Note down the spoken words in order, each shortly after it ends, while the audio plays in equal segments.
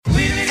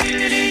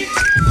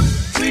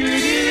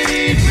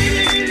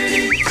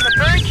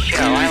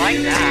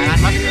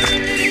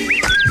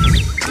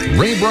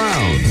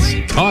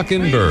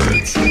Talkin'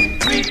 Birds.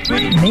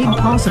 Made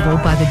possible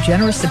by the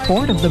generous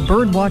support of the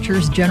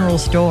Birdwatchers General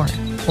Store,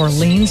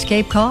 Orleans,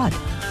 Cape Cod.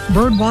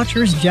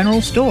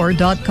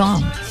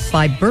 Birdwatchersgeneralstore.com.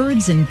 By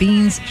Birds and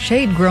Beans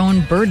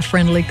shade-grown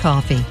bird-friendly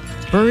coffee.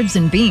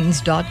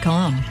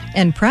 Birdsandbeans.com.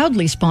 And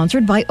proudly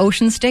sponsored by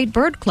Ocean State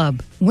Bird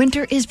Club.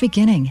 Winter is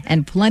beginning,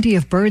 and plenty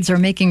of birds are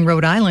making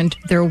Rhode Island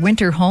their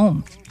winter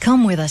home.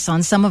 Come with us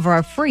on some of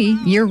our free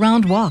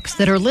year-round walks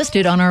that are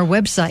listed on our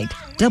website,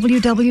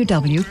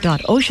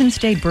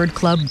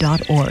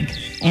 www.oceanstatebirdclub.org.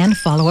 And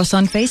follow us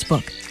on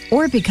Facebook.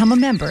 Or become a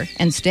member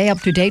and stay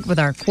up to date with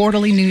our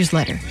quarterly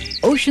newsletter,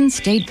 Ocean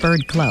State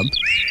Bird Club.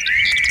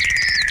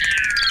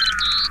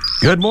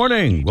 Good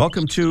morning.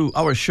 Welcome to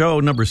our show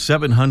number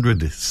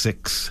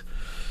 706.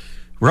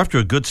 We're off to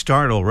a good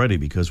start already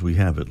because we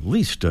have at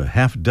least a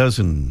half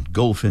dozen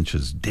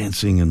goldfinches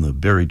dancing in the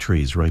berry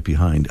trees right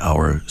behind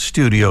our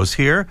studios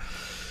here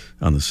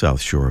on the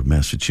south shore of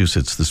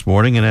Massachusetts this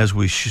morning. And as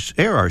we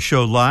air our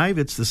show live,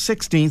 it's the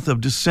 16th of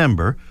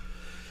December.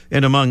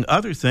 And among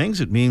other things,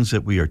 it means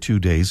that we are 2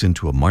 days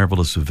into a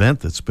marvelous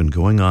event that's been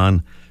going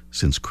on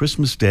since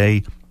Christmas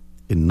Day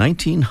in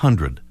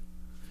 1900.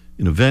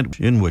 An event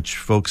in which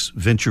folks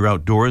venture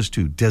outdoors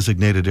to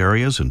designated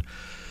areas and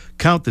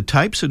count the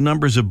types and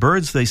numbers of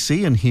birds they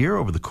see and hear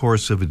over the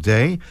course of a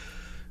day,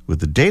 with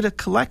the data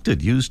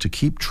collected used to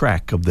keep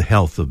track of the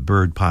health of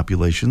bird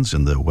populations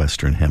in the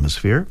Western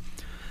Hemisphere.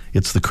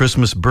 It's the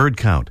Christmas bird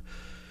count.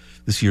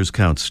 This year's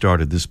count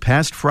started this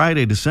past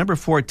Friday, December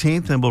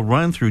 14th, and will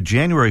run through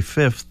January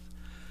 5th,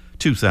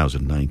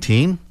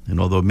 2019. And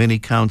although many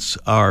counts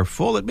are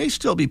full, it may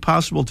still be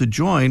possible to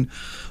join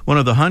one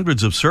of the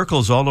hundreds of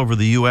circles all over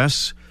the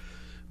U.S.,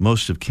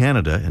 most of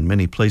Canada, and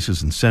many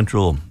places in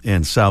Central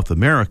and South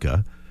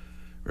America,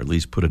 or at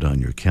least put it on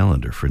your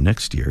calendar for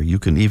next year. You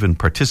can even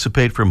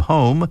participate from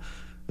home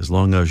as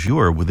long as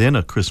you're within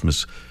a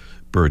Christmas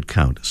bird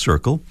count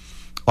circle.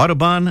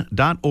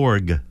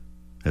 Audubon.org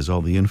has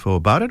all the info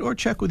about it, or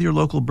check with your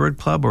local bird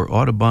club or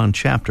Audubon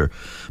chapter.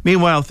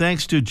 Meanwhile,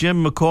 thanks to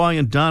Jim McCoy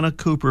and Donna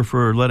Cooper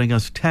for letting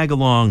us tag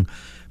along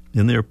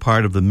in their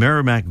part of the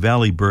Merrimack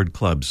Valley Bird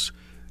Club's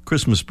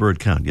Christmas bird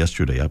count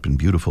yesterday up in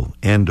beautiful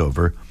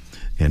Andover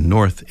and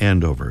North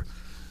Andover,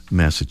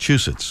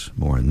 Massachusetts.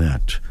 More on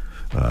that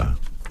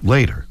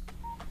later.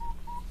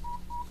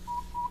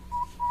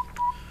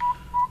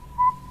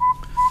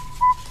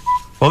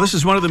 Well, this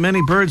is one of the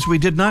many birds we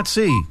did not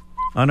see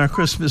on our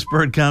Christmas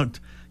bird count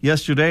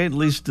yesterday, at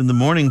least in the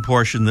morning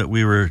portion that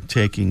we were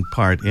taking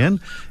part in.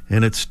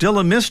 And it's still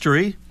a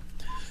mystery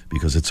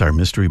because it's our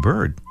mystery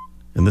bird.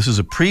 And this is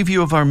a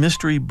preview of our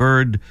mystery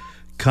bird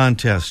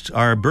contest.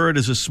 Our bird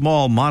is a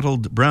small,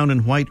 mottled brown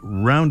and white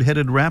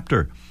round-headed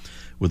raptor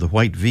with a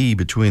white V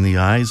between the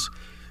eyes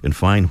and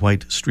fine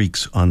white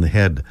streaks on the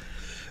head.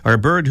 Our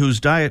bird, whose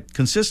diet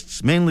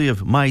consists mainly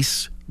of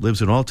mice,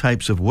 lives in all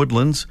types of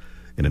woodlands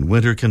and in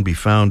winter can be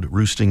found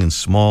roosting in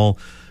small,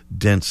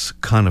 dense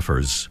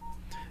conifers.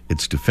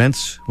 Its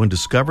defense, when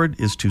discovered,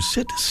 is to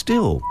sit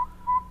still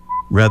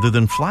rather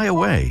than fly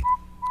away,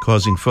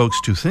 causing folks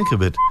to think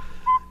of it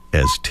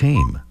as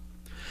tame.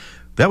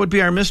 That would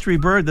be our mystery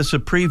bird. That's a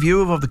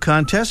preview of the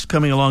contest.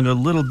 Coming along a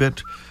little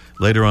bit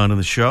later on in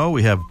the show,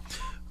 we have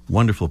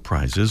wonderful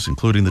prizes,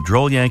 including the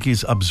Droll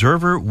Yankees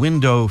Observer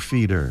Window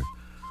Feeder.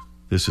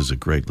 This is a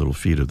great little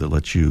feeder that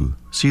lets you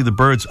see the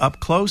birds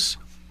up close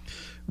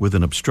with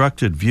an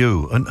unobstructed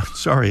view. A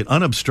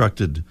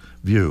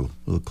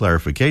little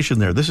clarification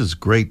there. This is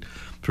great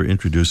for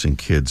introducing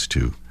kids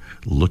to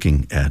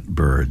looking at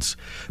birds.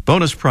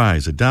 Bonus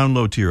prize, a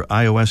download to your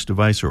iOS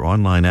device or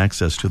online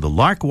access to the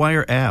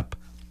Larkwire app,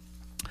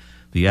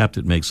 the app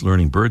that makes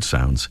learning bird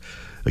sounds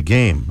a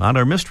game. On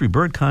our mystery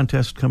bird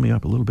contest coming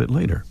up a little bit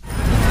later.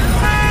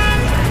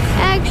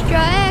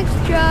 Extra,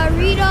 extra,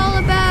 read all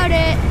about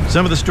it.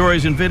 Some of the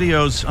stories and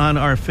videos on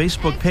our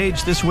Facebook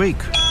page this week.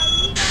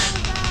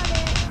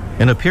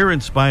 An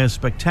appearance by a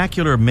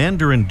spectacular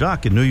mandarin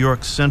duck in New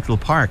York's Central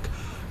Park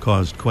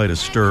caused quite a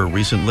stir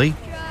recently.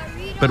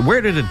 But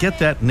where did it get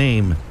that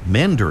name,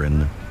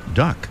 mandarin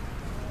duck?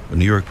 A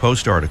New York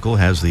Post article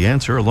has the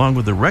answer, along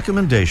with the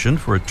recommendation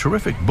for a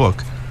terrific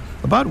book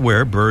about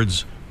where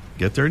birds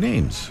get their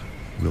names.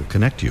 We'll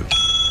connect you.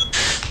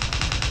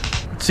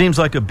 It seems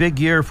like a big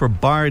year for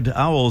barred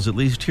owls, at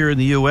least here in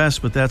the U.S.,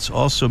 but that's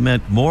also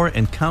meant more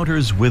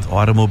encounters with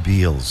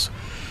automobiles.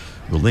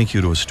 We'll link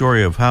you to a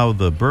story of how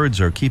the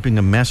birds are keeping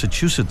a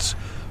Massachusetts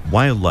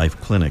wildlife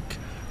clinic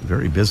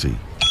very busy.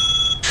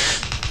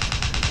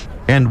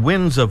 And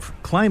winds of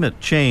climate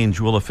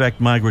change will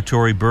affect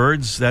migratory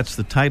birds. That's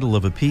the title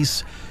of a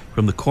piece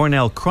from the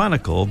Cornell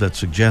Chronicle that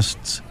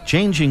suggests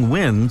changing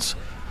winds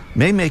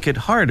may make it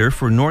harder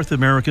for North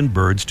American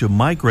birds to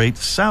migrate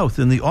south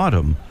in the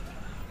autumn,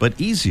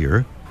 but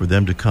easier for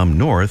them to come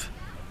north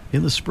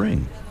in the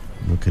spring.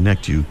 We'll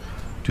connect you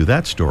to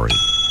that story.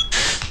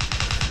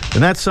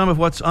 And that's some of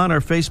what's on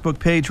our Facebook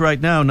page right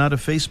now. Not a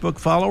Facebook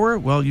follower?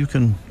 Well, you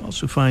can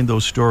also find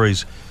those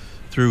stories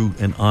through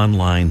an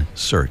online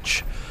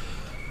search.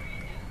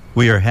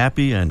 We are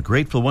happy and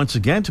grateful once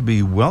again to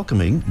be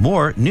welcoming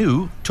more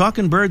new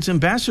Talkin' Birds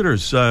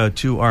ambassadors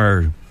to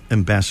our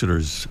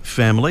ambassadors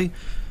family.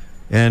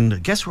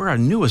 And guess where our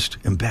newest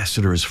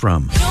ambassador is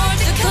from? North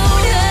Dakota,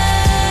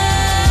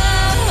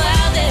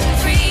 wild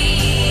and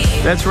free.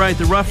 That's right,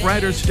 the Rough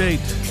Rider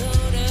State,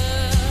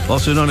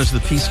 also known as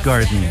the Peace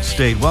Garden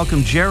State.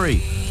 Welcome, Jerry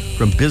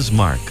from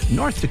Bismarck,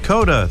 North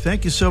Dakota.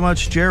 Thank you so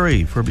much,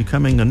 Jerry, for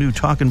becoming a new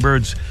Talkin'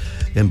 Birds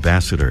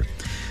ambassador.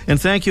 And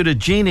thank you to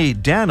Jeannie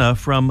Dana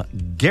from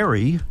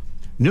Gary,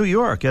 New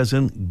York, as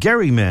in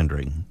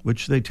gerrymandering,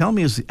 which they tell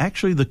me is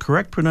actually the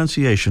correct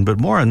pronunciation, but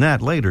more on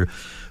that later.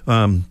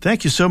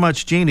 Thank you so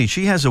much, Jeannie.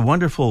 She has a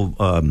wonderful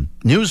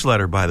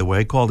newsletter, by the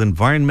way, called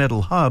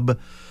Environmental Hub,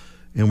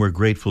 and we're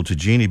grateful to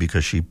Jeannie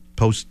because she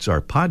posts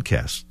our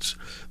podcasts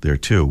there,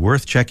 too.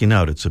 Worth checking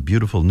out. It's a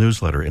beautiful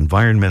newsletter,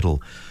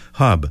 Environmental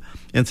Hub.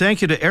 And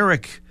thank you to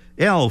Eric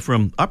L.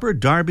 from Upper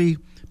Darby,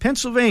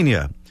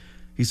 Pennsylvania.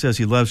 He says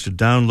he loves to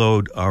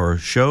download our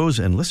shows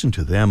and listen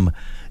to them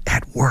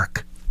at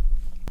work.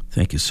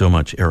 Thank you so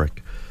much,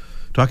 Eric.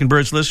 Talkin'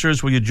 Birds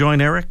listeners, will you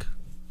join Eric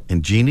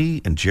and Jeannie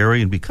and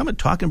Jerry and become a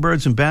Talkin'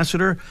 Birds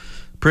ambassador?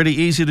 Pretty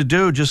easy to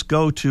do. Just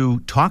go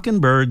to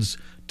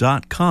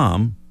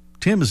talkinbirds.com.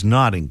 Tim is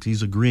nodding.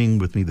 He's agreeing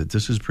with me that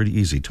this is pretty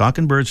easy.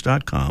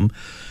 Talkinbirds.com.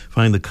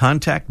 Find the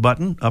contact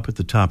button up at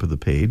the top of the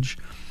page,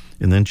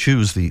 and then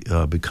choose the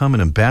Become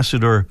an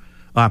Ambassador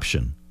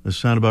option. Does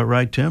that sound about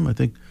right, Tim? I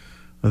think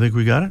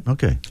we got it?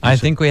 Okay. I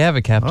think we have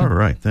it, Captain. All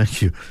right.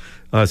 Thank you.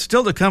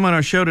 Still to come on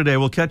our show today,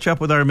 we'll catch up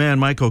with our man,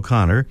 Mike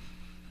O'Connor,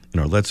 in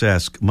our Let's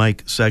Ask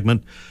Mike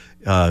segment,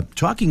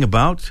 talking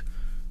about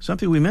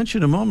something we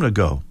mentioned a moment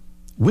ago,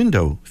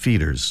 window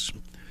feeders.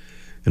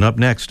 And up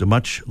next, a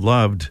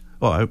much-loved,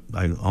 I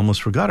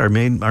almost forgot our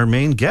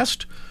main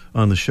guest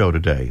on the show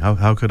today.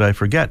 How could I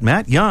forget?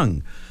 Matt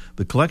Young,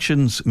 the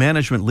collections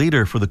management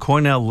leader for the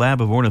Cornell Lab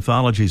of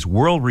Ornithology's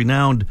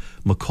world-renowned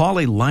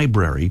Macaulay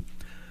Library,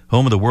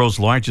 home of the world's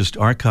largest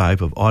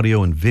archive of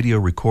audio and video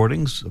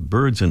recordings of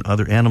birds and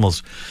other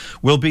animals,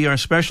 will be our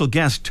special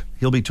guest.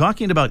 He'll be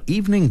talking about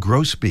evening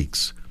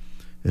grosbeaks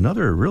and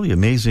other really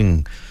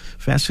amazing,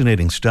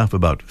 fascinating stuff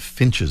about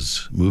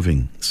finches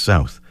moving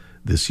south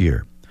this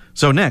year.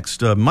 So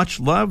next, a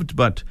much-loved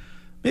but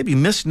maybe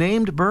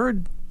misnamed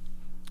bird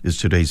is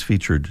today's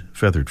featured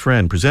feathered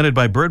friend, presented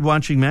by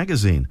Birdwatching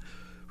Magazine.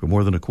 For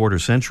more than a quarter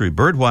century,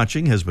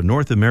 Birdwatching has been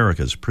North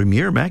America's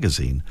premier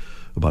magazine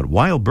about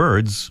wild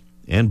birds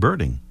and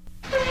birding.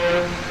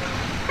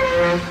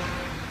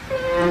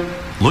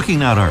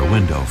 Looking out our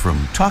window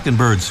from Talkin'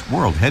 Birds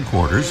World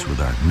Headquarters with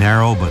our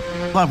narrow but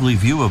lovely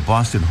view of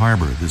Boston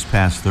Harbor this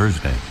past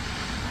Thursday,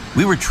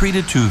 we were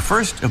treated to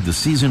first of the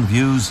season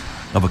views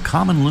of a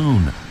common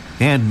loon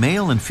and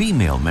male and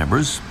female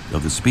members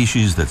of the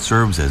species that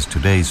serves as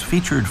today's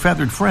featured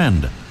feathered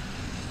friend,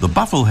 the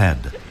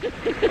bufflehead.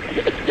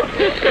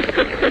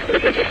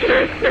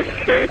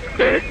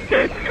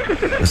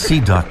 A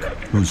sea duck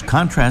whose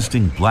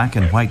contrasting black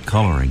and white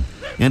coloring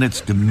and its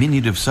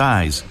diminutive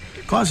size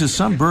causes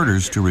some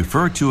birders to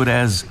refer to it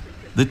as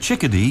the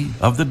chickadee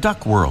of the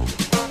duck world.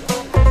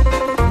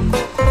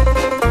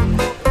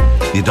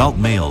 The adult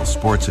male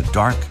sports a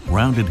dark,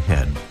 rounded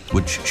head,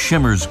 which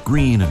shimmers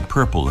green and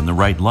purple in the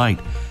right light,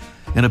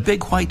 and a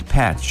big white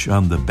patch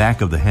on the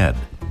back of the head.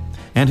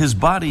 And his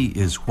body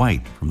is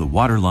white from the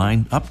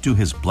waterline up to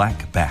his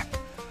black back.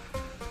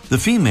 The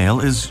female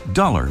is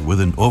duller with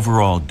an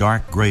overall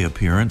dark gray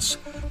appearance,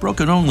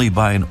 broken only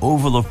by an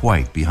oval of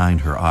white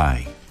behind her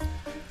eye.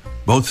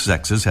 Both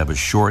sexes have a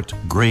short,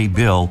 gray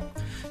bill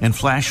and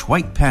flash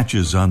white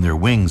patches on their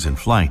wings in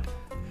flight,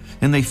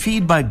 and they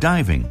feed by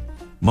diving,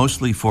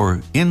 mostly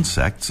for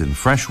insects in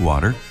fresh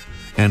water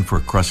and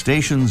for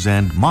crustaceans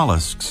and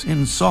mollusks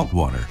in salt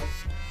water.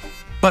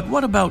 But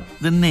what about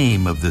the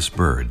name of this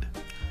bird?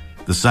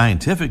 The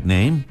scientific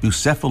name,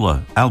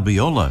 Bucephala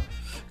albeola,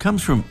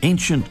 comes from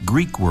ancient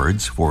Greek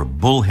words for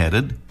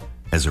bull-headed,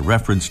 as a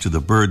reference to the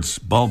bird's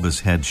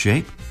bulbous head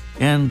shape,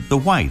 and the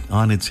white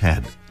on its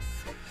head.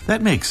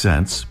 That makes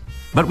sense,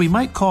 but we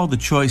might call the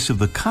choice of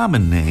the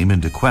common name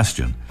into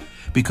question,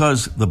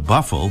 because the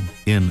buffle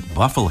in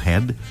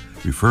bufflehead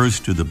refers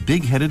to the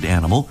big-headed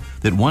animal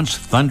that once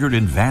thundered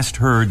in vast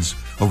herds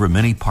over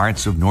many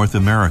parts of North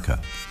America.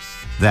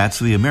 That's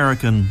the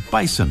American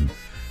bison,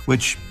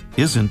 which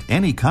isn't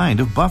any kind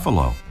of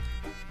buffalo.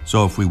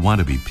 So if we want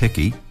to be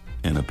picky,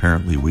 and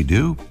apparently we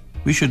do,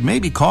 we should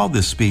maybe call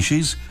this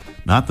species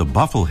not the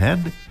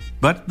bufflehead,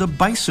 but the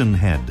bison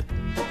head.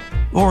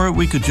 Or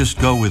we could just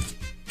go with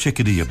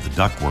chickadee of the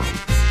duck world.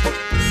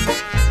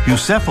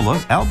 Bucephala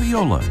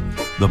albeola,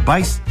 the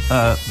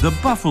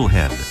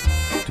bufflehead.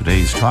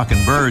 Today's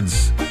Talkin'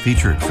 Birds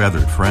featured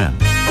feathered friend.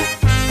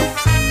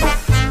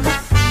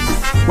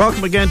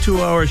 Welcome again to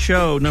our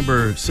show,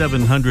 number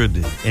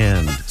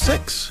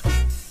 706.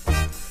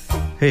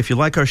 Hey, if you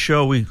like our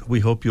show, we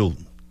hope you'll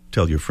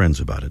tell your friends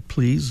about it,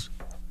 please.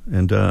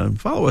 And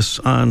follow us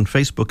on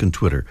Facebook and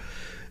Twitter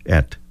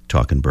at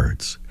Talkin'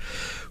 Birds.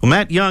 Well,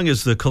 Matt Young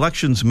is the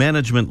collections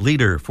management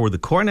leader for the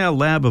Cornell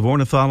Lab of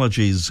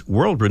Ornithology's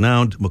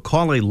world-renowned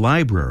Macaulay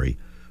Library,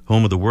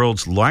 home of the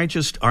world's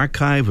largest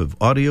archive of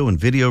audio and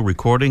video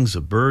recordings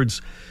of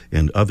birds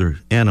and other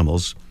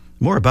animals.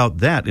 More about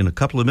that in a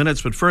couple of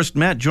minutes. But first,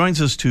 Matt joins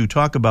us to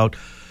talk about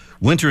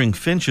wintering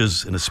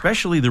finches and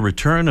especially the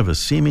return of a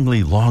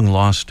seemingly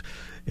long-lost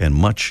and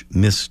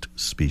much-missed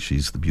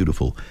species, the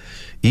beautiful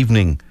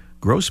evening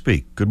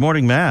grosbeak. Good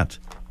morning, Matt.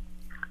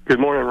 Good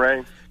morning,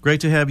 Ray.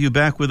 Great to have you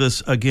back with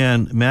us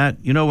again, Matt.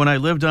 You know, when I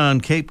lived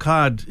on Cape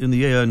Cod in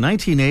the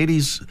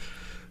 1980s,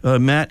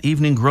 Matt,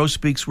 evening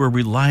grosbeaks were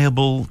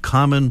reliable,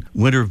 common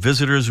winter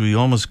visitors. We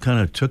almost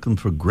kind of took them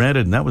for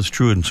granted, and that was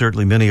true in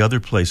certainly many other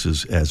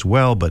places as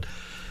well. But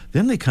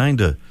then they kind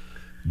of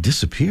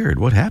disappeared.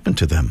 What happened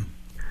to them?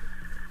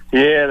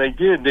 Yeah, they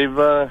did. They've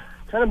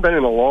kind of been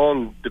in a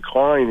long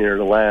decline here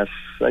the last,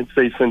 I'd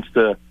say, since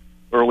the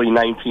early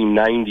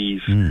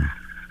 1990s.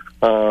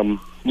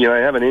 You know, I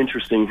have an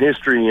interesting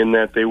history in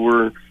that they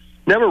were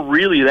never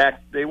really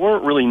they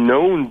weren't really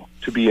known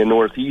to be a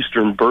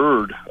northeastern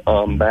bird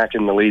back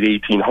in the late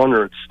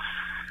 1800s,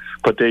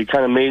 but they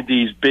kind of made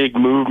these big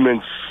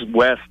movements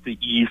west to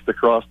east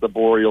across the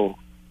boreal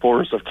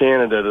forests of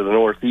Canada to the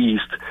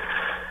northeast,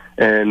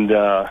 and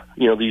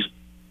you know, these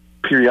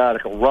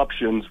periodic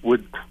eruptions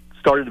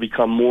started to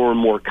become more and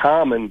more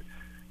common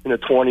in the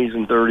 20s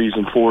and 30s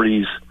and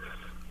 40s,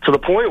 to the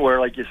point where,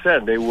 like you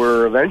said, they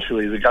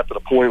got to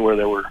the point where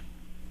they were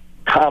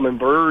common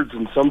birds,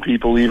 and some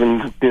people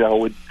even, you know,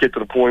 would get to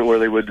the point where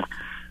they would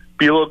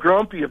be a little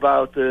grumpy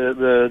about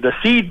the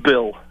seed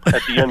bill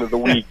at the end of the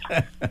week.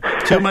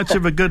 Too much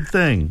of a good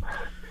thing.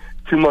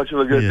 Too much of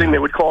a good thing. They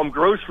would call them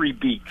grocery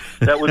beaks.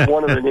 That was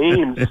one of the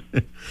names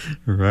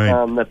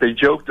right. That they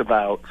joked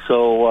about.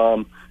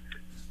 So,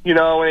 you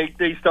know,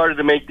 they started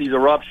to make these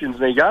eruptions,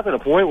 and they got to the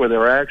point where they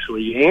were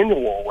actually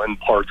annual in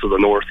parts of the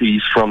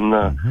Northeast from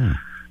the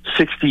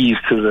 60s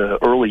to the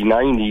early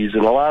 90s,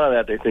 and a lot of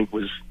that they think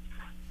was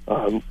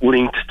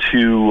linked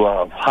to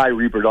high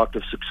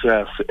reproductive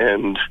success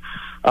and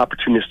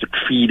opportunistic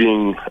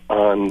feeding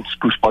on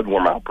spruce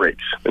budworm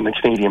outbreaks in the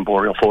Canadian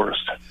boreal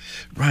forest.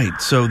 Right.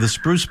 So the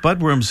spruce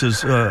budworms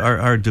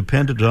are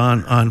dependent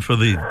on for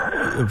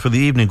the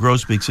evening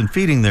grosbeaks and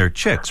feeding their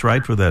chicks,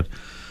 right, for that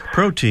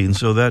protein.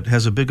 So that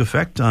has a big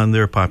effect on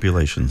their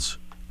populations.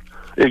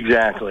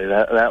 Exactly.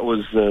 That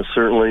was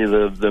certainly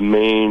the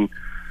main,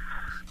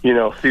 you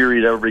know,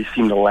 theory that everybody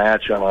seemed to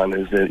latch on,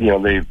 is that, you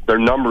know, their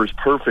numbers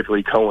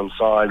perfectly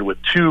coincide with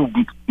two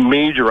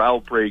major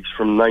outbreaks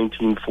from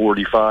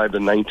 1945 to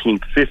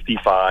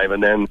 1955,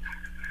 and then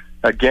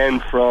again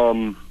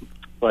from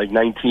like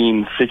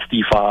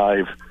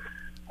 1965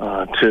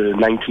 to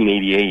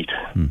 1988.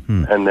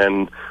 And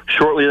then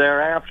shortly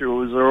thereafter, it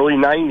was the early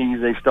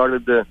 90s, they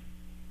started to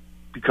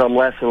become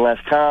less and less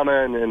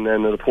common, and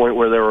then to the point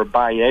where they were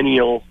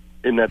biennial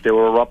in that they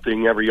were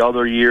erupting every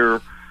other year.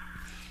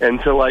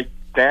 And so, like,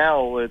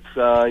 now it's,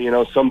 you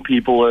know, some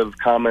people have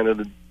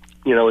commented,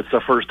 you know, it's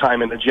the first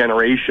time in a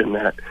generation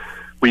that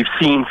we've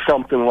seen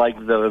something like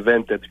the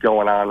event that's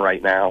going on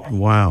right now.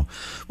 Wow.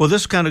 Well,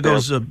 this kind of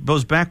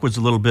goes backwards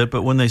a little bit,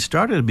 but when they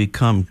started to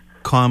become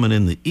common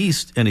in the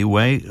East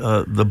anyway,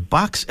 the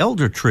box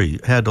elder tree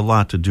had a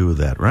lot to do with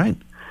that, right?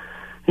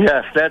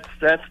 Yes,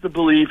 that's the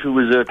belief. It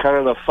was a kind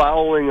of the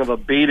following of a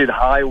baited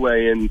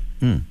highway in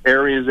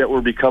areas that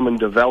were becoming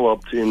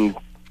developed in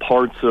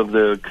parts of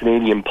the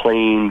Canadian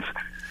plains.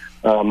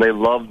 They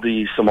loved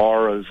the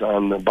samaras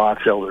on the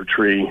box elder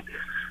tree,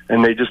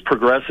 and they just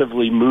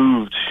progressively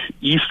moved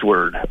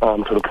eastward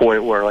to the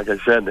point where, like I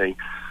said, they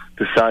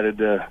decided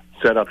to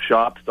set up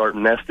shop, start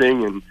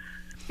nesting, and,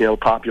 you know,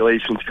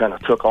 populations kind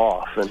of took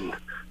off. And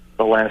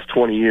the last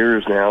 20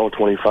 years now,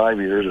 25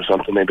 years or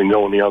something, they've been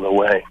going the other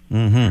way.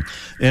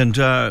 And,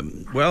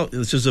 well,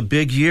 this is a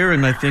big year,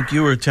 and I think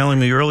you were telling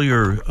me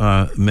earlier,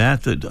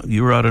 Matt, that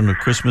you were out on a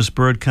Christmas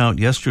bird count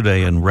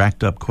yesterday and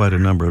racked up quite a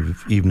number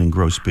of evening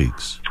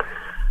grosbeaks.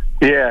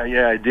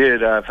 Yeah, I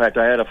did. In fact,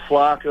 I had a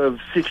flock of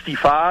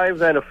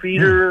 65 at a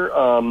feeder.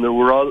 There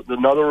were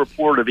another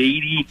report of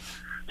 80.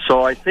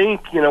 So I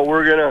think, you know,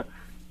 we're gonna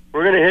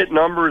hit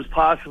numbers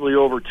possibly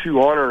over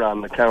 200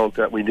 on the count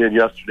that we did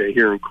yesterday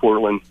here in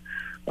Cortland,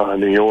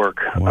 New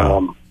York.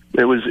 Wow.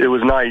 It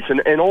was nice,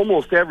 and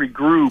almost every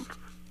group,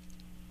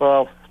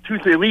 well,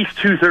 at least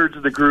 2/3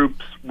 of the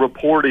groups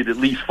reported at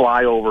least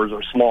flyovers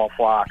or small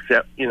flocks,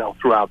 you know,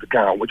 throughout the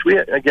count, which we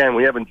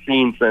haven't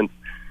seen since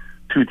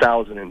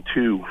 2001,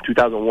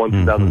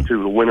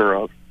 2002, the winter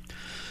of.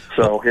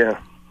 So, yeah.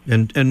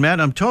 And Matt,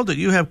 I'm told that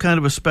you have kind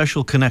of a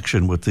special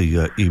connection with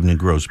the evening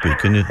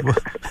grosbeak.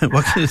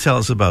 What can you tell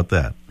us about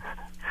that?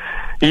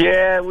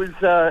 Yeah, it was.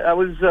 I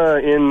was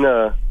in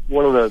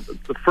one of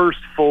the first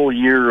full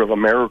year of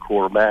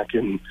AmeriCorps back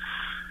in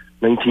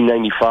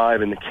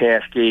 1995 in the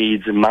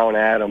Cascades and Mount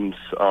Adams.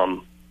 I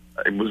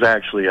was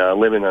actually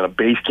living at a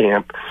base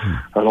camp,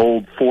 an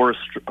old Forest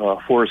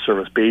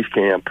Service base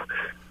camp.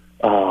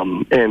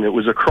 And it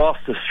was across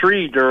the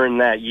street during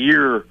that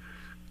year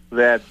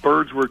that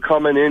birds were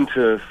coming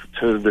into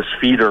this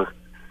feeder,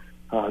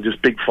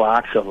 just big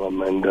flocks of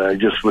them, and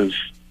just was,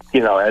 you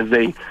know, as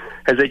they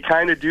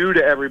kind of do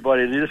to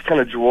everybody, they just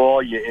kind of draw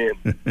you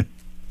in.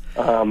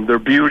 their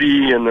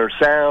beauty and their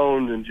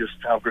sound and just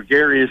how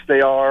gregarious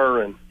they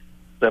are, and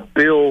the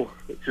bill,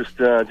 just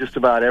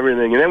about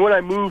everything. And then when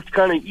I moved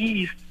kind of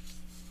east,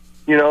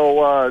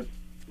 I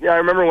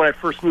remember when I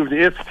first moved to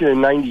Ithaca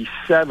in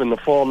 '97, the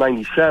fall of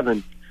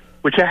 '97,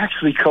 which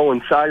actually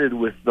coincided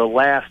with the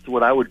last,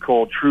 what I would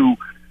call, true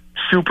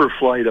super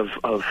flight of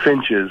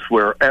finches,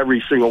 where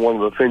every single one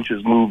of the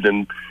finches moved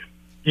in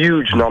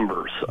huge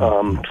numbers.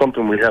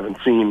 Something we haven't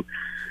seen.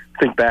 I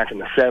think back in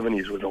the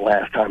 70s was the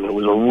last time it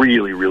was a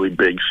really, really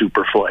big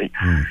super flight.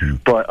 Mm-hmm.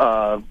 But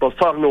I was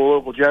talking to a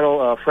local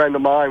friend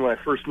of mine when I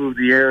first moved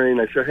to the area, and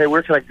I said, hey,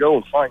 where can I go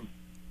and find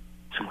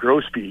some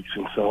grosbeaks?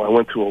 And so I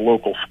went to a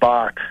local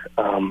spot,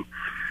 and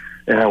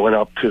I went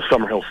up to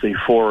Summerhill State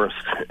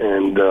Forest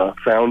and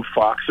found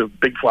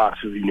big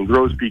flocks of evening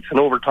grosbeaks. And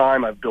over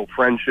time, I've built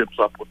friendships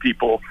up with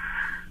people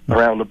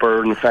around the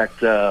bird. In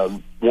fact,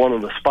 one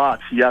of the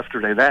spots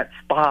yesterday, that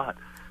spot,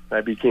 I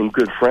became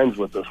good friends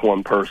with this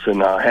one person,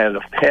 had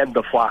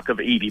the flock of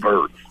 80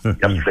 birds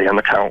yesterday on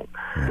the count.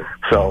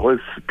 So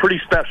it's pretty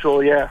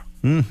special, yeah.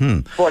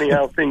 Mm-hmm. Funny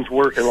how things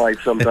work in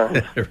life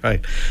sometimes.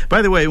 Right.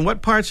 By the way, in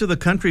what parts of the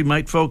country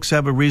might folks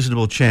have a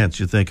reasonable chance,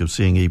 you think, of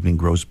seeing evening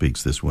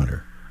grosbeaks this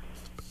winter?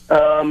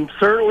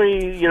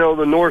 Certainly,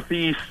 the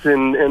Northeast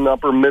and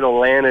upper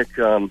Mid-Atlantic,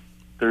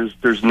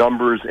 there's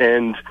numbers.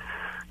 And,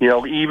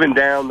 even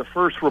down, the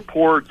first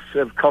reports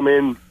have come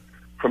in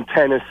from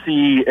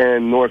Tennessee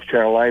and North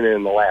Carolina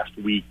in the last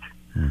week.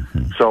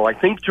 Mm-hmm. So I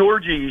think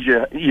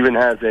Georgia even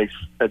has a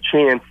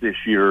chance this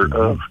year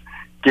of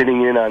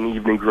getting in on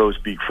evening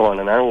grosbeak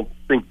fun, and I don't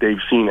think they've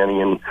seen any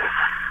in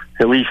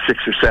at least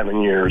 6 or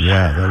 7 years.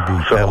 Yeah,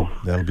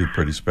 that'll be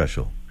pretty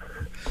special.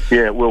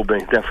 Yeah, it will be,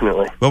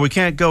 definitely. Well, we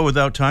can't go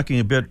without talking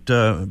a bit,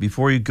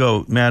 before you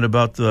go, Matt,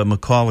 about the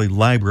Macaulay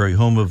Library,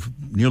 home of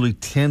nearly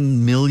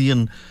 10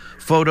 million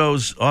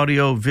photos,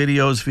 audio,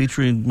 videos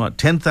featuring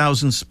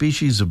 10,000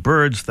 species of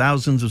birds,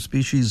 thousands of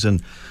species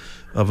and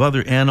of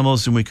other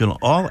animals, and we can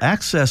all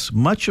access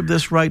much of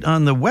this right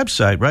on the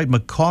website, right?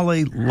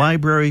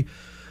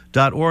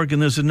 MacaulayLibrary.org,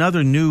 and there's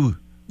another new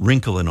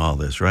wrinkle in all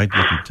this, right?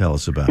 You can tell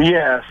us about.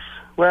 Yes.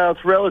 Well,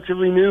 it's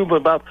relatively new, but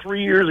about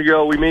 3 years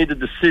ago, we made the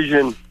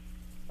decision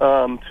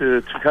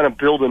to kind of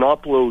build an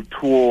upload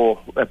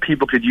tool that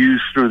people could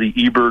use through the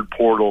eBird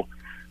portal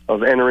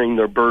of entering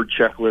their bird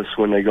checklist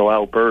when they go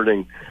out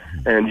birding.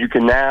 And you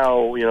can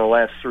now,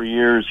 last 3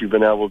 years, you've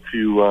been able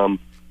to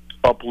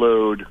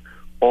upload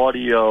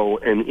audio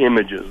and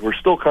images. We're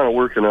still kind of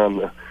working on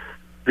the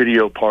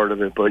video part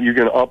of it, but you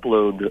can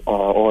upload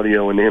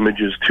audio and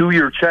images to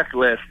your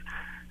checklist,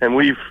 and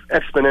we've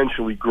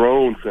exponentially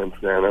grown since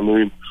then. I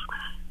mean,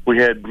 we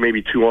had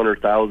maybe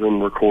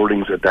 200,000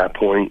 recordings at that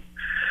point,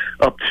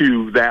 up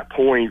to that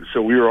point,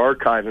 so we were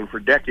archiving for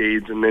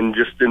decades, and then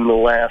just in the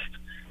last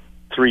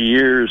 3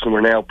 years, and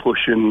we're now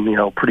pushing,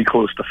 pretty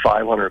close to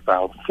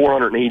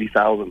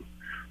 480,000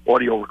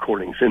 audio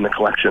recordings in the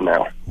collection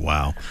now.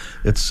 Wow.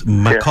 It's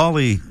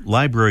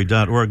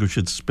MacaulayLibrary.org. We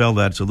should spell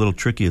that. It's a little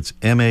tricky. It's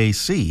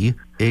MacAuLay.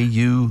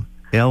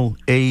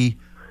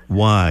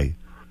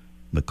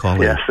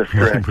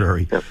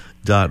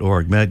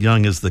 MacaulayLibrary.org. Matt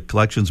Young is the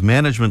collections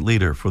management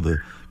leader for the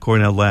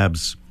Cornell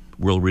Labs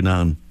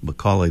world-renowned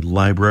Macaulay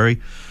Library.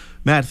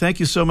 Matt, thank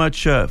you so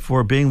much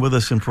for being with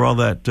us and for all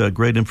that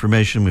great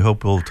information. We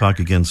hope we'll talk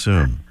again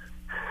soon.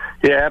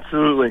 Yeah,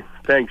 absolutely.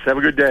 Thanks. Have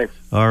a good day.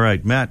 All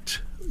right. Matt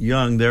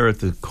Young there at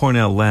the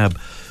Cornell Lab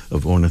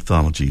of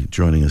Ornithology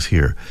joining us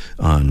here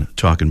on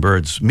Talking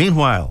Birds.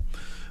 Meanwhile,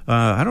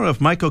 I don't know if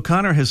Mike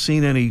O'Connor has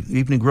seen any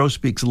evening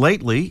grosbeaks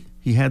lately.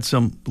 He had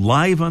some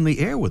live on the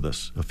air with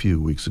us a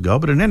few weeks ago.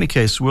 But in any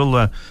case,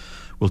 we'll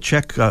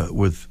check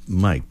with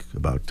Mike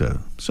about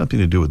something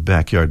to do with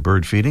backyard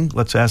bird feeding.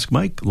 Let's ask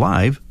Mike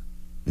live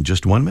in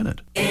just 1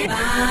 minute.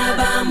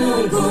 Baba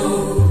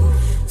Mungu,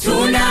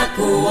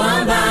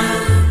 tunakuomba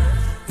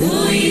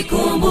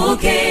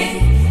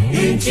uikumbuke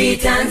nchi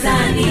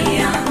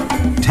Tanzania.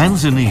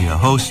 Tanzania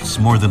hosts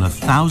more than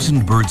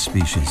 1,000 bird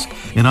species.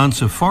 And on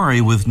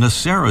safari with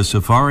Nasera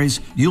Safaris,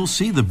 you'll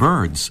see the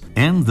birds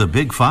and the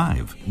Big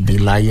Five. The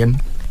lion,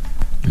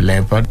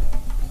 leopard,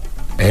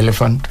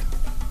 elephant,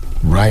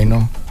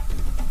 rhino,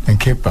 and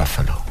Cape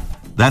buffalo.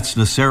 That's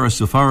Nasera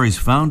Safaris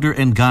founder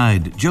and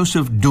guide,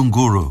 Joseph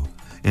Dunguru.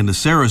 And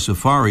Nasera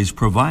Safaris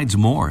provides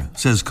more,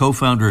 says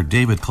co-founder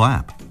David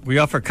Clapp. We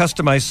offer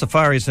customized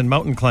safaris and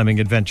mountain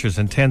climbing adventures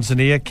in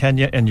Tanzania,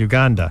 Kenya, and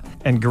Uganda,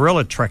 and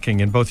gorilla trekking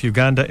in both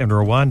Uganda and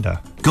Rwanda.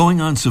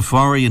 Going on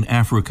safari in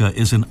Africa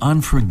is an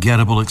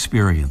unforgettable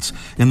experience,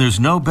 and there's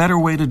no better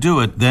way to do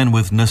it than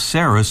with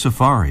Nasera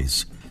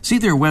Safaris. See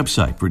their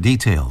website for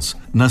details,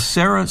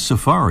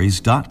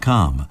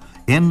 naserasafaris.com,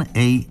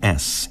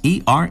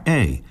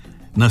 Nasera,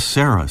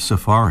 Nasera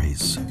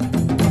Safaris.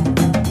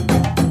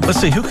 Let's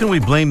see, who can we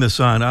blame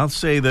this on? I'll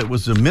say that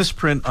was a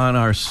misprint on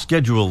our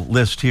schedule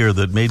list here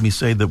that made me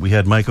say that we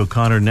had Mike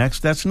O'Connor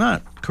next. That's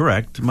not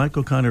correct. Mike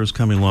O'Connor is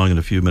coming along in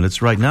a few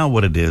minutes. Right now,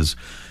 what it is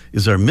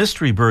our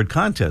mystery bird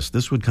contest.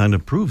 This would kind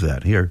of prove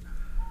that. Here.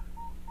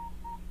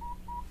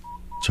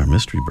 It's our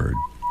mystery bird.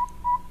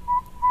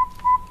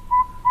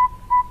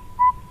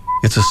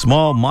 It's a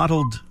small,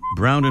 mottled,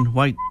 brown and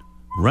white,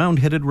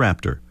 round-headed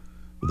raptor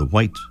with a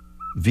white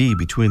V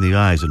between the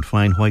eyes and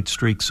fine white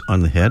streaks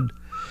on the head.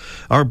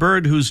 Our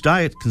bird, whose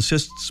diet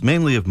consists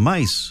mainly of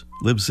mice,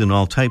 lives in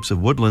all types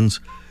of woodlands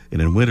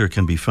and in winter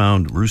can be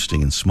found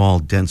roosting in small,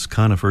 dense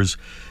conifers.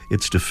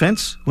 Its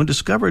defense, when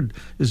discovered,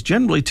 is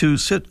generally to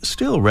sit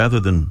still rather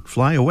than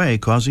fly away,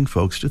 causing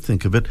folks to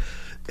think of it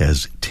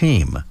as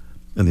tame.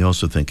 And they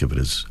also think of it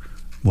as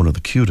one of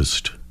the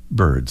cutest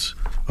birds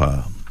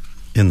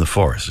in the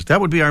forest. That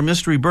would be our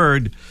mystery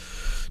bird.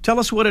 Tell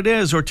us what it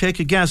is or take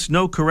a guess.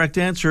 No correct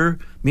answer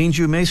means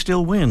you may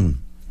still win,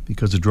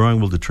 because the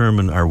drawing will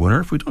determine our winner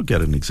if we don't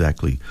get an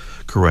exactly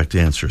correct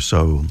answer.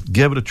 So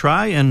give it a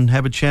try and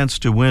have a chance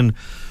to win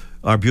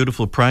our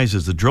beautiful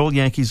prizes. The Droll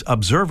Yankees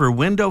Observer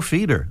Window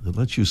Feeder that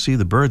lets you see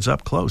the birds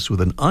up close with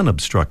an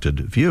unobstructed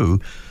view,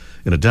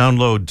 in a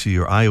download to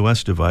your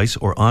iOS device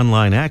or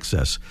online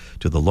access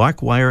to the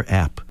Larkwire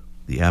app,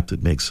 the app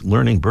that makes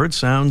learning bird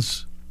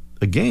sounds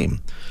a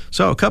game.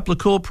 So a couple of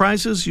cool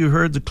prizes. You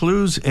heard the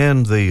clues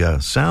and the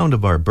sound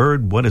of our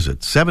bird. What is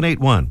it?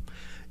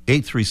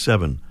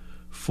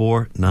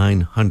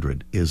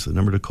 781-837-4900 is the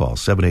number to call.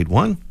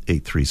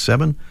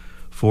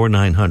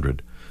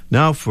 781-837-4900.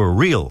 Now, for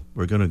real,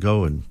 we're going to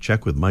go and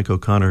check with Mike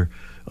O'Connor.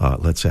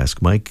 Let's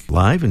Ask Mike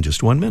live in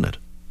just 1 minute.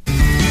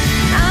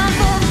 I'm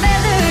for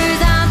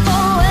feathers, I'm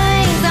for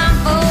wings,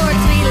 I'm for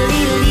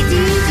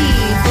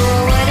tweedledee-doo-dee, for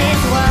what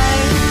it's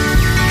worth.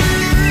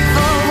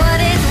 For what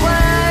it's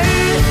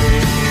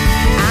worth,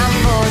 I'm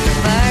for the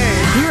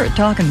birds. Here at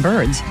Talkin'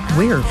 Birds,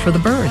 we're for the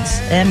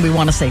birds. And we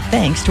want to say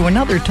thanks to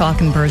another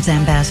Talkin' Birds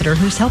ambassador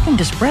who's helping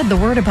to spread the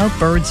word about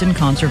birds and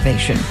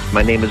conservation.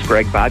 My name is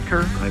Greg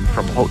Bodker. I'm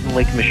from Houghton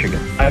Lake,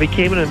 Michigan. I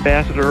became an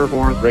ambassador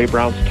for Ray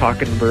Brown's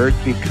Talkin' Birds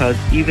because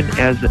even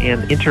as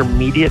an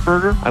intermediate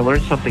birder, I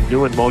learned something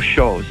new in most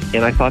shows,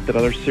 and I thought that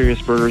other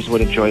serious birders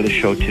would enjoy the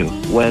show too.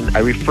 When I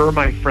refer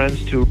my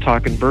friends to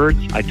Talkin' Birds,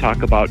 I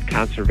talk about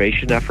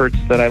conservation efforts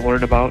that I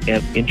learn about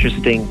and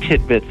interesting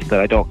tidbits that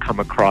I don't come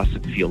across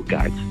in field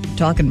guides.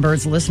 Talkin'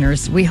 Birds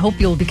listeners, we hope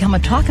you'll become a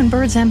Talkin'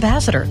 Birds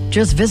ambassador.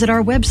 Just visit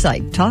our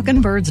website,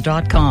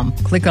 talkinbirds.com.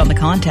 Click on the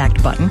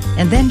contact button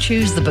and then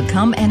choose the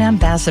Become an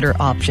Ambassador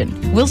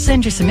option. We'll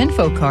send you some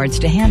info cards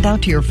to hand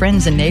out to your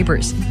friends and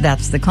neighbors.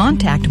 That's the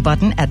contact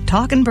button at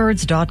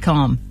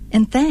talkinbirds.com.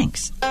 And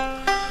thanks.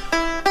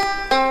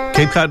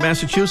 Cape Cod,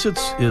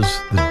 Massachusetts is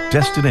the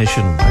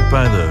destination right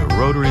by the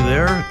Rotary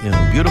there in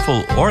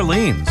beautiful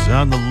Orleans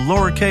on the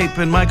Lower Cape.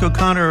 And Mike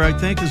O'Connor, I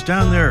think, is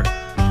down there.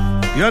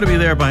 You ought to be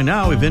there by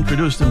now. We've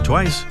introduced him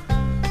twice.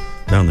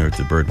 Down there at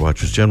the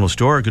Birdwatchers General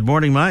Store. Good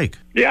morning, Mike.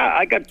 Yeah,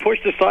 I got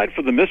pushed aside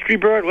for the mystery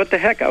bird. What the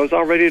heck? I was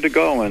all ready to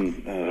go, and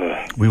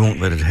we won't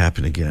let it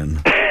happen again.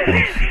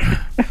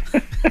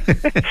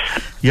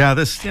 Yeah,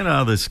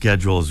 the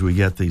schedules, we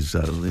get these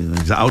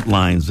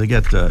outlines. They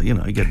get you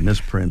get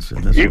misprints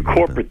and this. You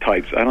corporate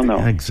types, I don't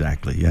know.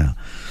 Exactly, yeah.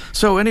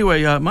 So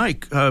anyway,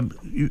 Mike,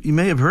 you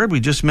may have heard we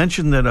just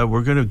mentioned that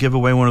we're going to give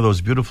away one of those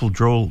beautiful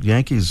Droll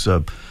Yankees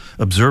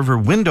Observer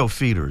window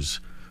feeders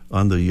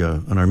on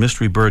our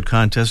mystery bird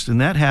contest,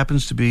 and that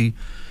happens to be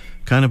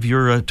kind of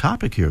your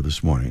topic here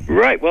this morning.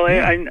 Right. Well,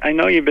 yeah. I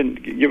know you've been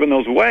giving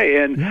those away,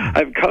 and yeah.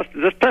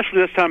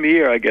 Especially this time of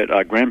year, I get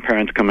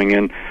grandparents coming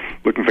in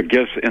looking for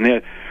gifts,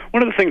 and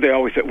one of the things they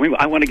always say,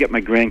 I want to get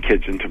my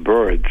grandkids into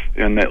birds,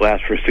 and they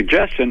ask for a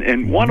suggestion,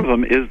 and one of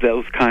them is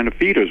those kind of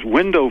feeders,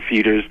 window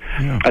feeders.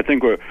 Yeah. I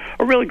think are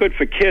really good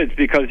for kids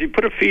because you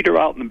put a feeder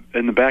out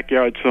in the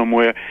backyard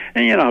somewhere,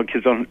 and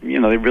kids don't,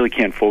 they really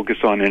can't focus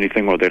on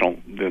anything, or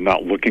they're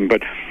not looking,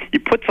 but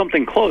you put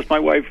something close. My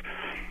wife,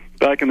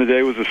 back in the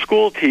day, was a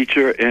school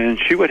teacher, and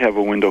she would have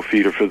a window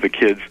feeder for the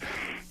kids.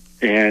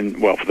 And,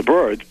 for the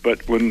birds,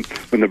 but when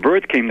the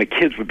birds came, the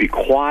kids would be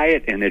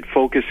quiet, and they'd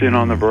focus in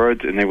on the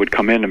birds, and they would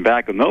come in. And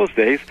back in those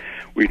days,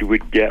 we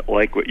would get,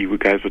 like what you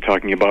guys were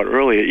talking about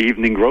earlier,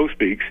 evening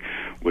grosbeaks,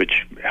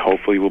 which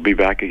hopefully will be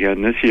back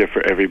again this year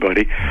for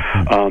everybody.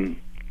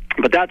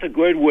 But that's a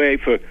good way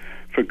for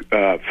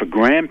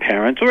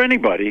grandparents, or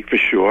anybody, for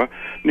sure,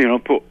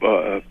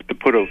 to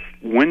put a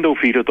window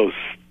feeder, those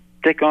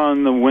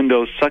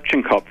stick-on-the-window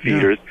suction cup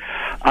feeders.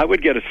 Yeah. I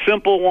would get a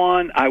simple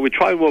one. I would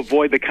try to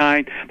avoid the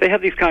kind. They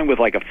have these kind with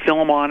like a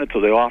film on it,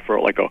 so they offer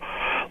like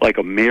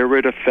a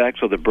mirrored effect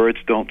so the birds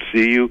don't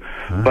see you.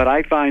 Huh. But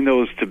I find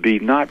those to be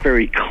not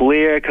very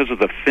clear because of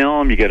the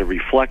film. You get a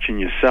reflection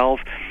yourself.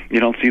 You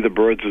don't see the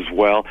birds as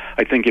well.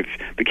 I think if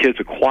the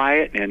kids are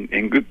quiet, and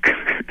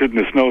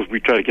goodness knows we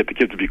try to get the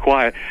kids to be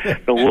quiet,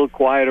 they're a little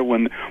quieter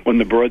when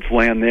the birds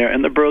land there,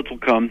 and the birds will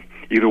come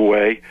either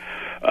way.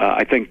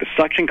 I think the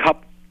suction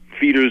cup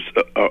feeders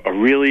are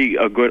really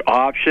a good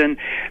option.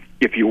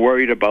 If you're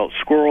worried about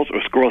squirrels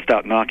or squirrels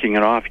start knocking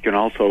it off, you can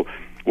also,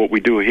 what we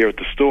do here at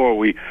the store,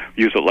 we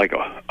use it like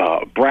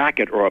a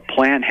bracket or a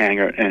plant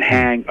hanger and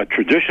hang a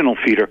traditional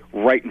feeder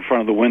right in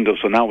front of the window.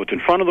 So now it's in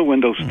front of the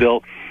window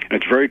still, and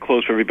it's very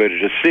close for everybody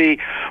to see,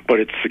 but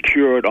it's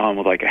secured on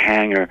with like a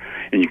hanger,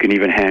 and you can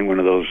even hang one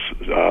of those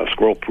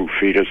squirrel-proof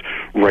feeders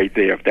right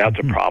there if that's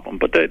a problem.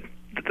 But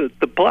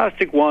the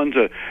plastic ones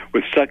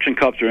with suction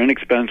cups are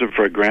inexpensive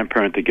for a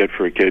grandparent to get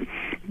for a kid.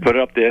 Put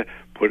it up there.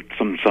 Put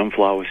some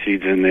sunflower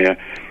seeds in there.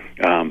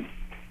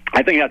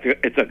 I think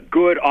it's a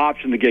good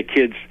option to get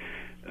kids,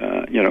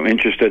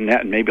 interested in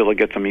that, and maybe they'll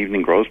get some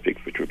evening grosbeak,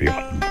 which would be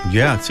awesome.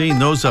 Yeah, seeing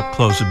those up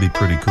close would be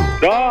pretty cool.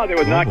 Oh, they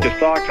would knock your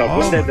socks off.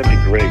 Wouldn't that? That'd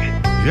be great.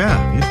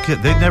 Yeah,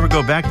 they'd never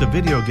go back to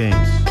video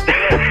games.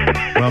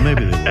 Well,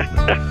 maybe they will.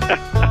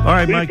 All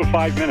right, Mike. For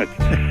 5 minutes.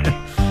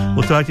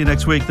 We'll talk to you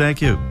next week.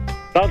 Thank you.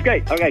 Sounds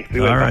great. Okay. See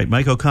you later. All right,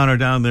 Mike O'Connor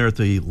down there at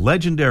the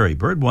legendary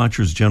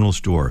Birdwatchers General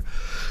Store,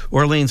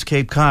 Orleans,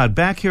 Cape Cod.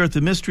 Back here at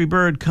the Mystery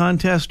Bird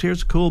Contest.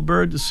 Here's a cool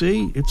bird to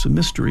see. It's a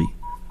mystery.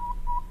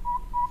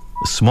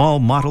 A small,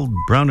 mottled,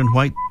 brown and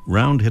white,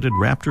 round-headed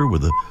raptor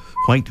with a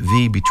white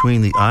V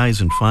between the eyes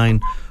and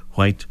fine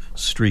white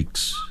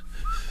streaks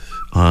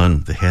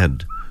on the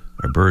head.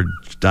 Our bird's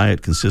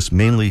diet consists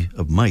mainly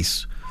of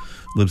mice.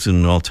 Lives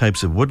in all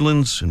types of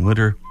woodlands in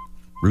winter,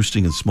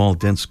 roosting in small,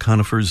 dense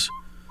conifers.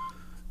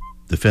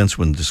 Defense,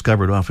 when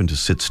discovered, often to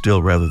sit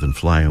still rather than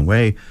fly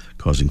away,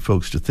 causing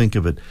folks to think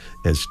of it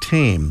as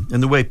tame.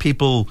 And the way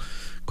people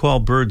call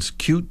birds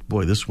cute,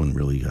 boy, this one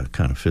really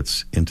kind of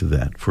fits into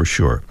that for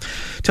sure.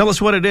 Tell us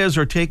what it is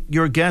or take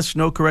your guess.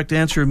 No correct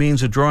answer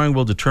means a drawing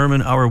will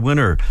determine our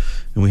winner.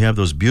 And we have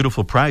those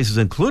beautiful prizes,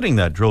 including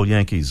that Droll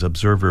Yankees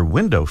Observer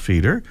window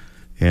feeder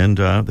and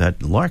that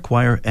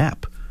Larkwire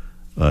app.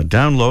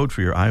 Download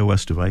for your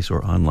iOS device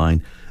or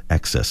online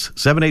access.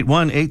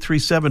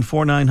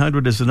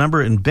 781-837-4900 is the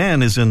number, and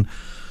Ben is in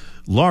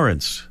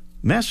Lawrence,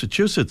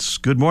 Massachusetts.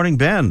 Good morning,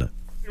 Ben.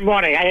 Good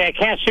morning. I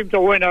can't seem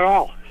to win at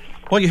all.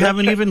 Well, you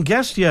haven't even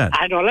guessed yet.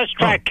 I know. Let's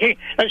try a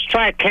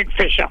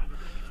kingfisher.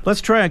 Let's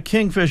try a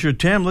kingfisher,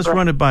 Tim. Let's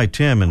run it by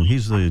Tim, and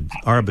he's the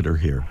arbiter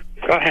here.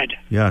 Go ahead.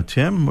 Yeah,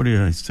 Tim, what do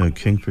you think?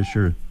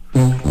 Kingfisher?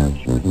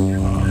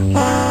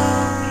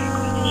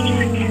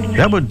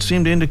 That would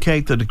seem to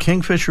indicate that a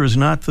kingfisher is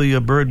not the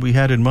bird we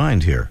had in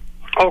mind here.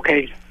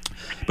 Okay.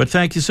 But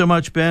thank you so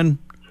much, Ben.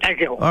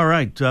 Thank you. All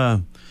right.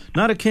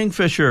 Not a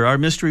kingfisher, our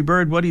mystery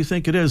bird. What do you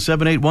think it is?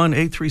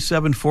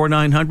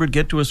 781-837-4900.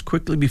 Get to us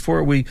quickly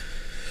before we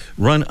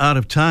run out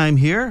of time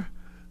here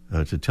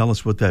to tell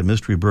us what that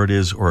mystery bird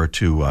is, or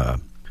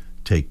to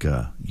take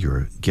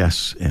your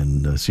guess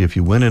and see if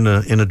you win in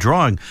a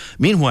drawing.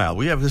 Meanwhile,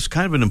 we have this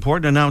kind of an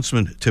important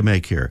announcement to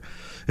make here.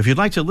 If you'd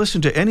like to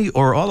listen to any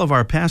or all of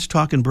our past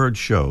Talkin' Bird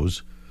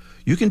shows,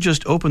 you can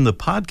just open the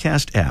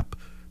podcast app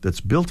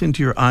that's built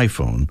into your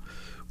iPhone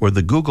or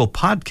the Google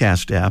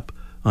Podcast app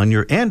on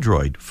your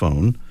Android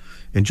phone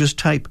and just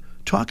type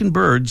Talkin'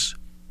 Birds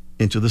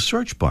into the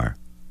search bar.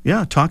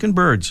 Yeah, Talkin'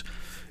 Birds.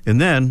 And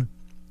then,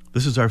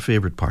 this is our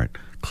favorite part,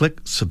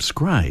 click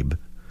subscribe,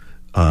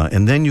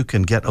 and then you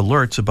can get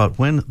alerts about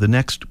when the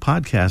next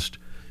podcast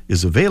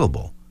is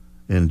available,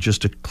 and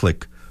just a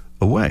click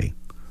away.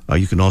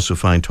 You can also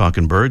find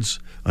Talkin' Birds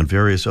on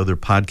various other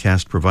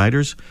podcast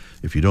providers.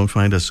 If you don't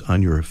find us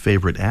on your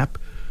favorite app,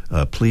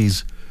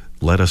 please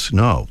let us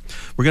know.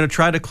 We're going to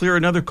try to clear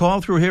another call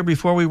through here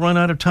before we run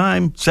out of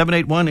time.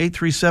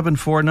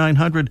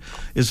 781-837-4900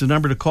 is the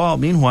number to call.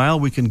 Meanwhile,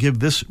 we can give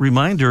this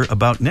reminder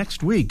about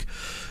next week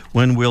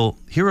when we'll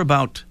hear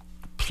about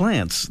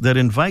plants that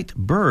invite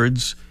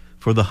birds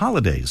for the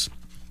holidays.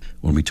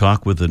 When we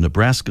talk with the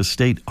Nebraska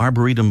State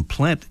Arboretum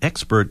plant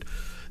expert,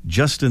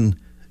 Justin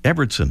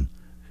Evertson.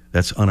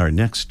 That's on our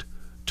next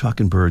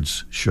Talkin'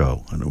 Birds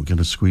show. And we're going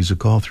to squeeze a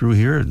call through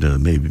here.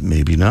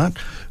 Maybe not.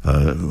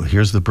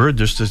 Here's the bird,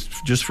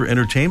 just for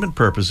entertainment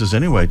purposes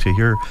anyway, to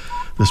hear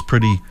this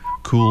pretty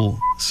cool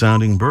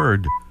sounding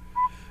bird.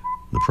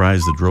 The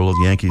prize, the Droll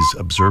Yankees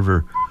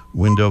Observer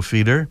window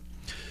feeder,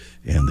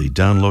 and the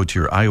download to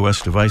your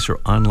iOS device or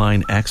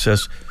online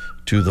access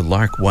to the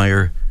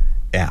Larkwire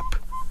app.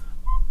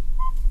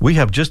 We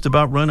have just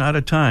about run out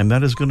of time.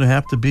 That is going to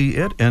have to be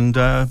it. And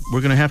we're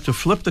going to have to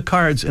flip the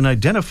cards and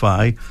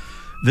identify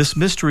this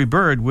mystery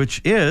bird, which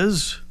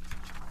is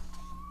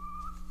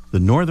the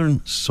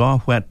northern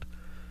saw-whet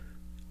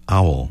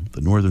owl.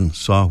 The northern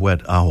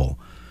saw-whet owl.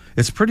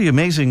 It's pretty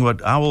amazing what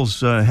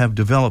owls have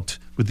developed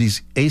with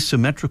these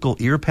asymmetrical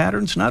ear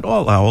patterns. Not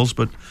all owls,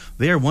 but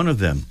they are one of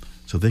them.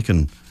 So they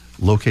can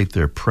locate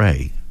their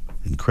prey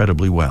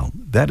incredibly well.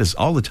 That is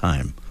all the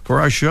time for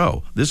our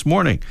show this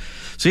morning.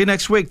 See you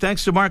next week.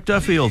 Thanks to Mark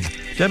Duffield,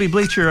 Debbie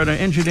Bleacher, and our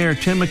engineer,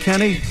 Tim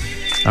McKenney.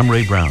 I'm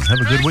Ray Brown.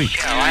 Have a good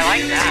week. I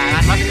like that.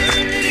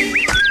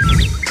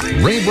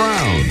 Ray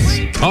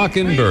Brown's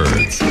Talkin'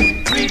 Birds.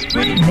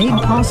 Made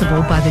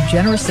possible by the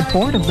generous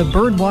support of the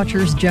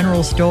Birdwatchers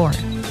General Store,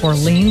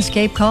 Orleans,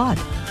 Cape Cod.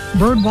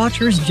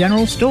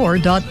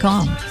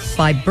 Birdwatchersgeneralstore.com.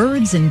 By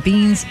Birds and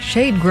Beans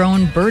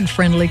shade-grown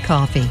bird-friendly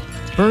coffee.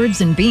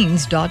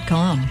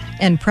 Birdsandbeans.com.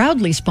 And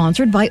proudly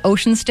sponsored by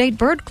Ocean State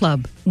Bird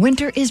Club.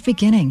 Winter is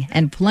beginning,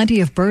 and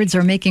plenty of birds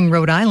are making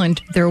Rhode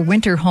Island their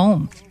winter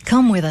home.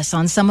 Come with us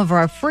on some of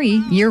our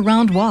free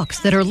year-round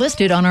walks that are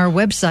listed on our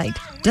website,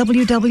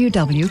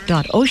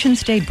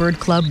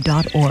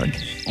 www.oceanstatebirdclub.org.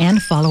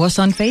 And follow us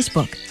on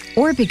Facebook.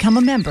 Or become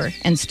a member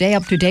and stay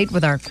up to date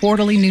with our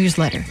quarterly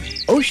newsletter,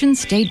 Ocean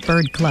State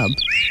Bird Club.